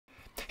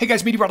Hey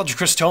guys, Meteorologist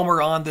Chris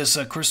Tomer on this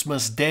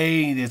Christmas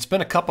day. It's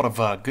been a couple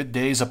of good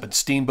days up in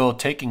Steamboat,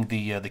 taking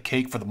the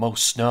cake for the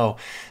most snow.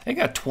 They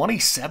got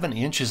 27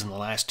 inches in the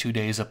last 2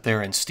 days up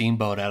there in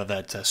Steamboat out of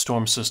that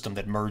storm system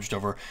that merged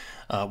over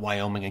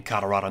Wyoming and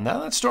Colorado.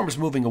 Now that storm is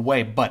moving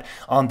away, but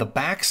on the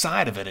back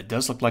side of it, it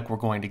does look like we're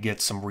going to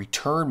get some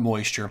return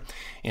moisture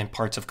in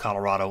parts of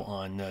Colorado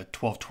on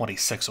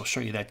 12/26. I'll show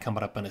you that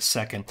coming up in a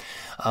second.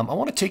 I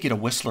want to take you to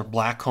Whistler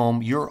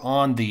Blackcomb. You're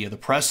on the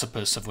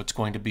precipice of what's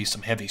going to be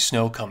some heavy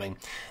snow coming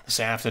this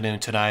afternoon,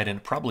 tonight,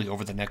 and probably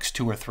over the next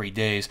 2 or 3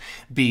 days.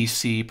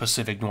 BC,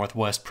 Pacific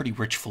Northwest, pretty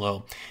rich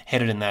flow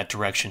headed in that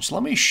direction. So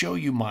let me show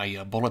you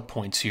my bullet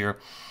points here.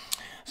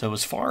 So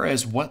as far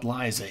as what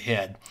lies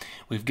ahead,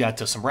 we've got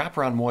some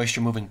wraparound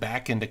moisture moving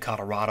back into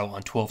Colorado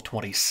on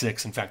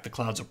 12/26. In fact, the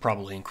clouds will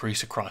probably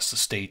increase across the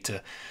state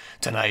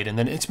tonight. And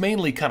then it's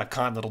mainly kind of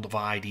continental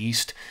divide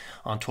east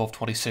on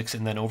 12/26,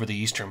 and then over the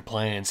eastern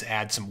plains,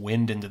 add some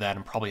wind into that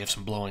and probably have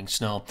some blowing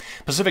snow.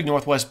 Pacific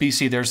Northwest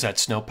BC, there's that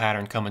snow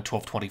pattern coming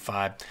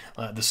 12/25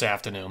 this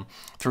afternoon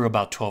through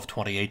about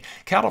 12/28.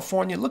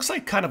 California, looks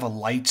like kind of a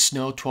light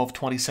snow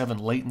 12/27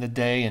 late in the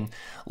day, and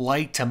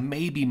light to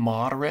maybe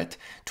moderate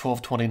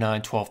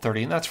 12/29,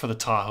 12/30, and that's for the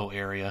Tahoe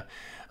area.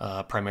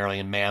 Primarily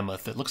in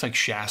Mammoth. It looks like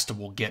Shasta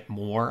will get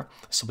more.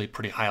 This will be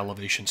pretty high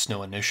elevation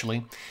snow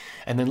initially.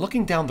 And then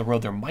looking down the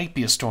road, there might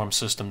be a storm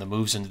system that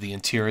moves into the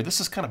interior.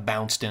 This is kind of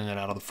bounced in and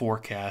out of the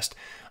forecast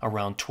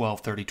around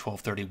 12:30,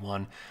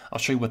 12:31. I'll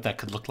show you what that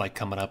could look like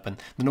coming up. In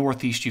the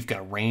northeast, you've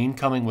got rain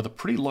coming with a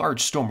pretty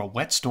large storm, a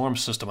wet storm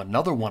system,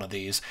 another one of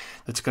these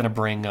that's going to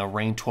bring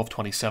rain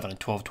 12/27 and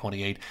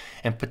 12/28,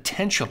 and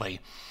potentially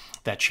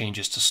that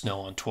changes to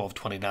snow on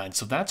 12/29.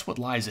 So that's what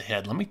lies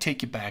ahead. Let me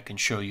take you back and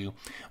show you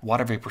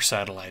water vapor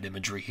satellite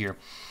imagery here.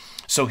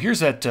 So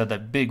here's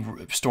that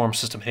big storm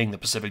system hitting the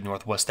Pacific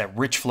Northwest. That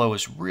rich flow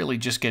is really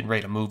just getting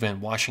ready to move in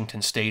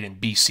Washington State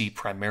and BC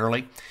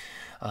primarily.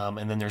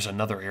 And then there's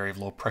another area of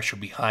low pressure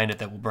behind it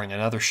that will bring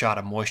another shot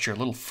of moisture a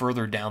little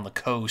further down the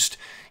coast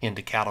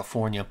into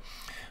California.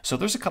 So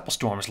there's a couple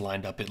storms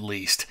lined up at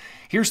least.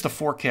 Here's the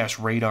forecast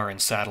radar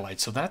and satellite.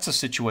 So that's a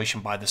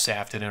situation by this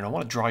afternoon. I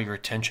want to draw your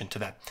attention to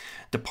that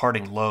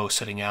departing low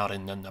sitting out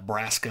in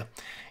Nebraska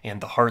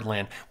and the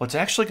heartland. What's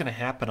actually going to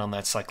happen on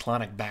that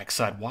cyclonic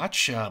backside,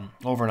 watch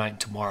overnight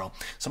and tomorrow.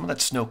 Some of that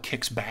snow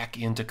kicks back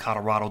into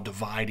Colorado,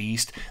 divide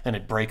east, then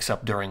it breaks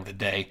up during the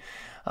day.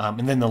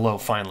 And then the low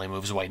finally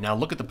moves away. Now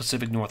look at the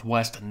Pacific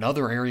Northwest.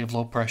 Another area of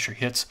low pressure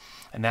hits,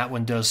 and that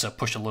one does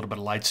push a little bit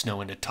of light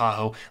snow into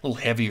Tahoe, a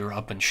little heavier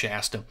up in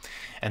Shasta.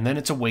 And then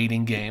it's a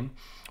waiting game.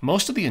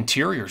 Most of the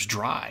interior is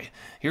dry.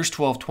 Here's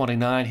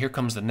 12/29. Here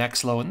comes the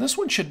next low, and this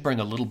one should bring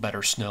a little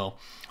better snow,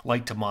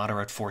 light to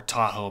moderate for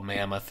Tahoe,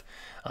 Mammoth.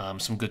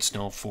 Some good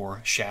snow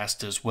for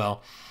Shasta as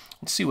well.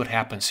 Let's see what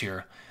happens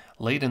here.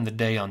 Late in the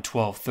day on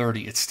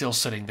 12/30, it's still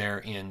sitting there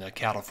in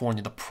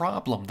California. The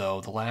problem, though,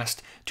 the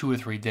last 2 or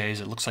 3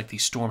 days, it looks like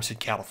these storms hit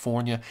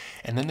California,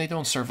 and then they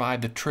don't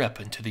survive the trip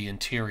into the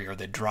interior.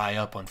 They dry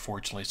up,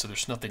 unfortunately, so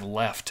there's nothing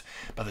left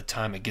by the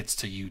time it gets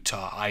to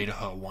Utah,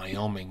 Idaho,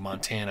 Wyoming,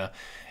 Montana,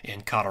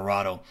 and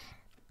Colorado.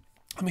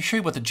 Let me show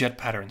you what the jet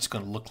pattern is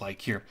going to look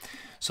like here.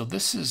 So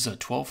this is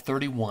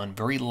 12/31,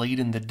 very late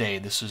in the day.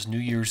 This is New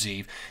Year's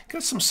Eve.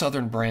 Got some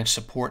southern branch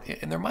support,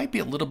 and there might be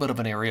a little bit of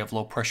an area of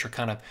low pressure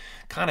kind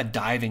of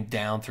diving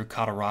down through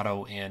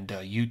Colorado and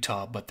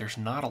Utah, but there's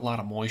not a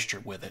lot of moisture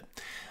with it.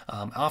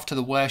 Off to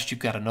the west, you've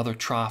got another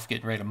trough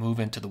getting ready to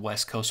move into the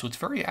west coast, so it's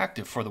very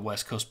active for the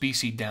west coast,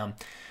 BC down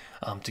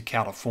to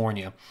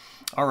California.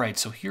 All right,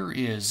 so here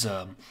is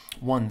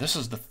one. This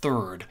is the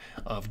 3rd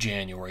of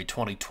January,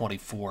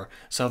 2024.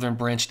 Southern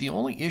branch. The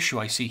only issue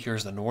I see here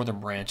is the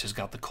northern branch has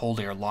got the cold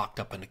air locked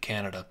up into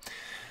Canada.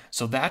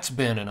 So that's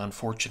been an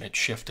unfortunate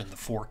shift in the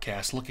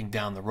forecast. Looking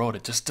down the road,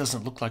 it just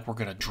doesn't look like we're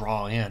going to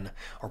draw in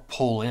or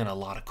pull in a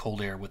lot of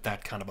cold air with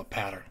that kind of a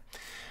pattern.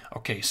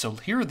 Okay, so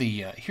here's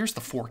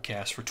the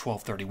forecast for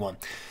 12/31.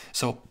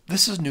 So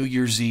this is New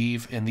Year's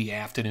Eve in the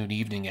afternoon,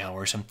 evening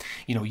hours. And,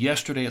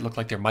 yesterday it looked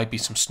like there might be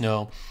some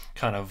snow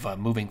kind of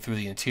moving through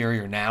the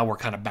interior. Now we're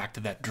kind of back to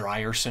that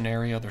drier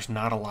scenario. There's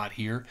not a lot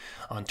here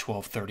on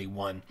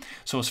 12/31.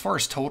 So as far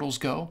as totals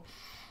go,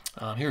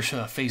 here's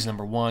phase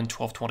number 1,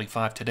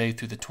 12/25 today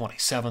through the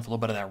 27th. A little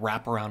bit of that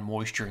wraparound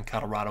moisture in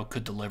Colorado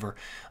could deliver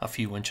a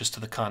few inches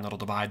to the continental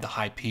divide, the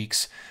high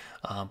peaks.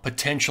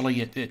 Potentially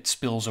it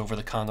spills over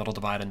the continental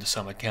divide into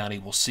Summit County.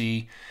 We'll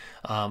see.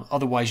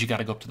 Otherwise, you got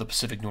to go up to the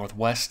Pacific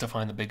Northwest to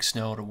find the big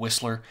snow, to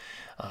Whistler,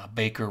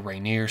 Baker,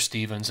 Rainier,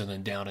 Stevens, and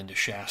then down into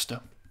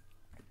Shasta.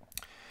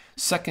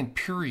 Second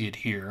period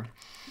here.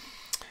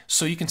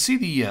 So you can see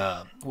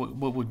the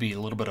what would be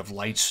a little bit of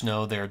light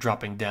snow there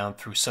dropping down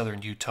through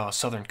southern Utah,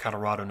 southern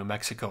Colorado, New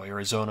Mexico,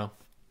 Arizona,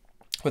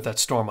 with that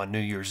storm on New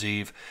Year's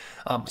Eve.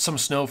 Some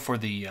snow for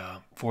the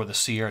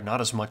Sierra,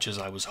 not as much as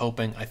I was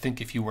hoping. I think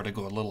if you were to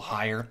go a little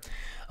higher,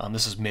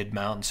 this is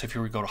mid-mountain, so if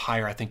you were to go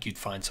higher, I think you'd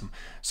find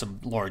some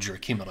larger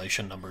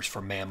accumulation numbers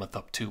for Mammoth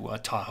up to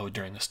Tahoe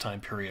during this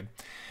time period.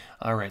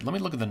 All right, let me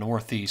look at the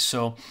northeast.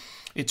 So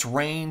It's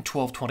rain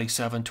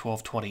 12:27,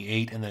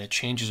 12:28, and then it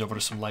changes over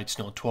to some light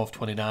snow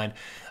 12:29.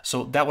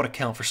 So that would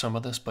account for some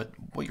of this, but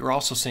what you're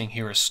also seeing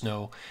here is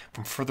snow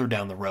from further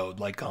down the road,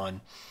 like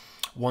on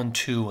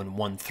 1-2 and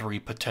 1-3,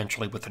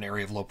 potentially with an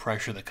area of low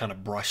pressure that kind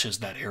of brushes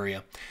that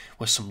area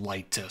with some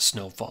light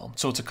snowfall.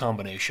 So it's a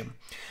combination.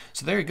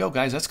 So there you go,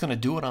 guys. That's going to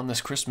do it on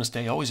this Christmas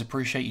Day. Always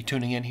appreciate you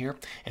tuning in here,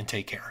 and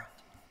take care.